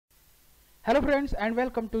Hello friends and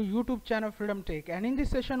welcome to YouTube channel Freedom Tech, and in this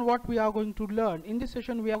session what we are going to learn, in this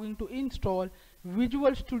session we are going to install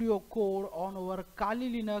Visual Studio Code on our Kali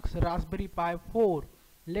Linux Raspberry Pi 4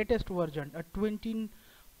 latest version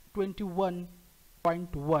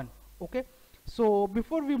 2021.1. okay, so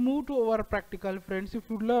before we move to our practical, friends, if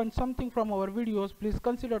you learn something from our videos, please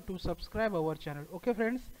consider to subscribe our channel. Okay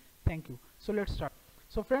friends, thank you. So let's start.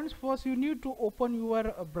 So friends, first you need to open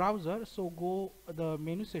your browser. So go the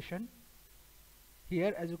menu session.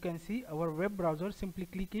 Here as you can see our web browser, simply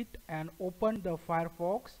click it and open the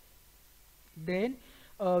Firefox. Then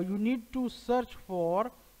you need to search for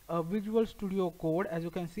Visual Studio Code. As you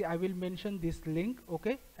can see, I will mention this link.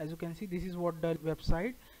 Okay, as you can see, this is what the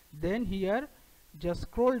website. Then here just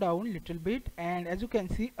scroll down little bit, and as you can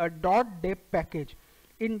see a .deb package.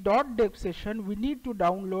 In .deb session we need to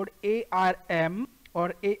download ARM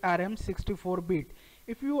or ARM 64-bit.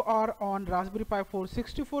 If you are on Raspberry Pi 4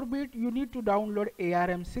 64-bit, you need to download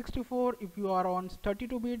ARM 64. If you are on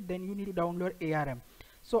 32-bit, then you need to download ARM.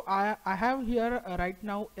 So I have here right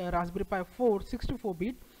now a Raspberry Pi 4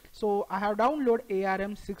 64-bit. So I have downloaded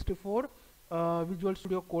ARM 64 Visual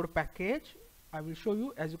Studio Code package. I will show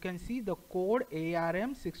you. As you can see the code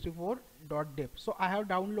ARM64.deb. So I have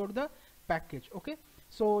downloaded the package. Okay,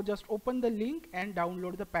 so just open the link and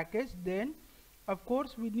download the package. Then of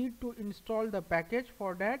course we need to install the package.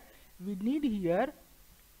 For that we need here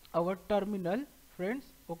our terminal,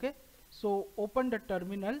 friends. Okay, so open the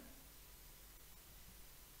terminal.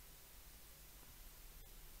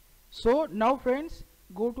 So now friends,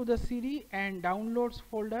 go to the CD and downloads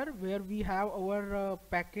folder where we have our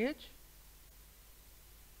package.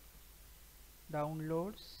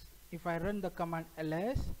 Downloads. If I run the command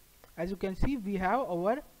ls, as you can see we have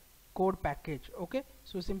our code package. Okay,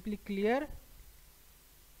 so simply clear.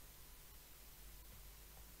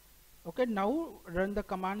 Okay, now run the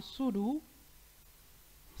command sudo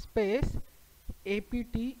space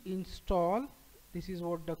apt install. This is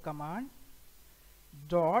what the command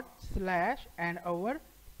 // and our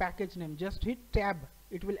package name. Just hit tab,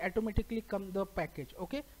 it will automatically come the package.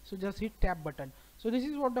 Okay, so just hit tab button. So this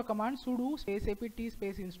is what the command sudo space apt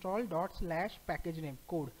space install // package name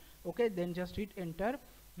code. Okay, then just hit enter.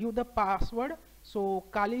 Give the password. So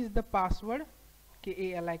Kali is the password,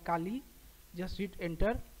 KALI Kali. Just hit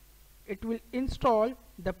enter. It will install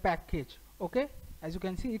the package. Okay, as you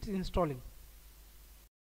can see it's installing.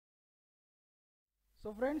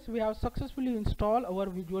 So friends, we have successfully installed our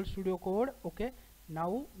Visual Studio Code. Okay,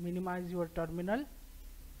 now minimize your terminal,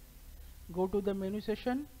 go to the menu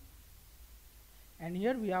session, and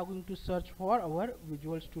here we are going to search for our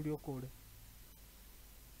Visual Studio Code.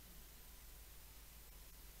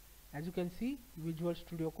 As you can see Visual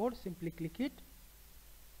Studio Code, simply click it.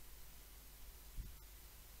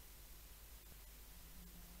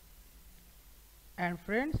 And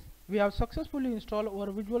friends, we have successfully installed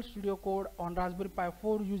our Visual Studio Code on Raspberry Pi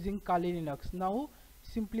 4 using Kali Linux. Now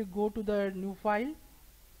simply go to the new file.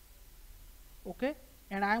 Okay,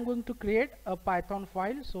 and I am going to create a Python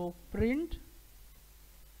file. So print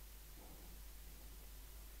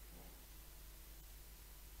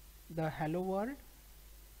the hello world.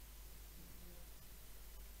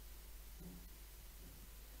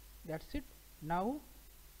 That's it. Now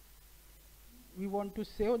we want to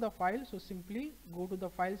save the file, so simply go to the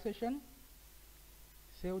file session,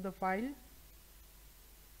 save the file,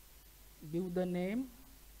 give the name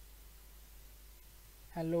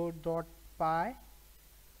hello.py,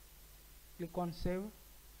 click on save,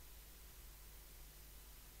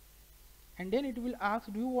 and then it will ask,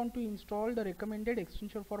 do you want to install the recommended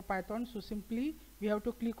extension for Python? So simply we have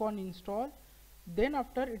to click on install. Then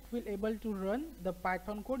after it will able to run the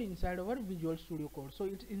Python code inside our Visual Studio Code. So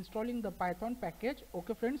it's installing the Python package.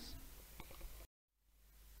 Okay friends,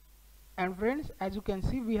 and friends, as you can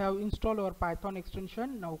see we have installed our Python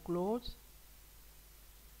extension. Now close,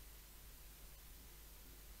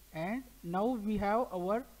 and now we have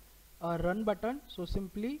our run button. So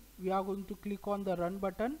simply we are going to click on the run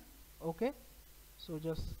button. Okay, so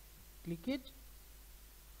just click it.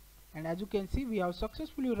 And as you can see we have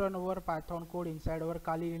successfully run our Python code inside our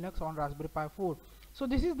Kali Linux on Raspberry Pi 4. So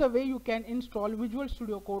this is the way you can install Visual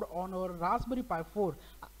Studio Code on our Raspberry Pi 4.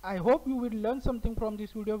 I hope you will learn something from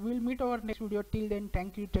this video. We will meet our next video. Till then,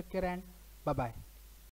 thank you, take care, and bye bye.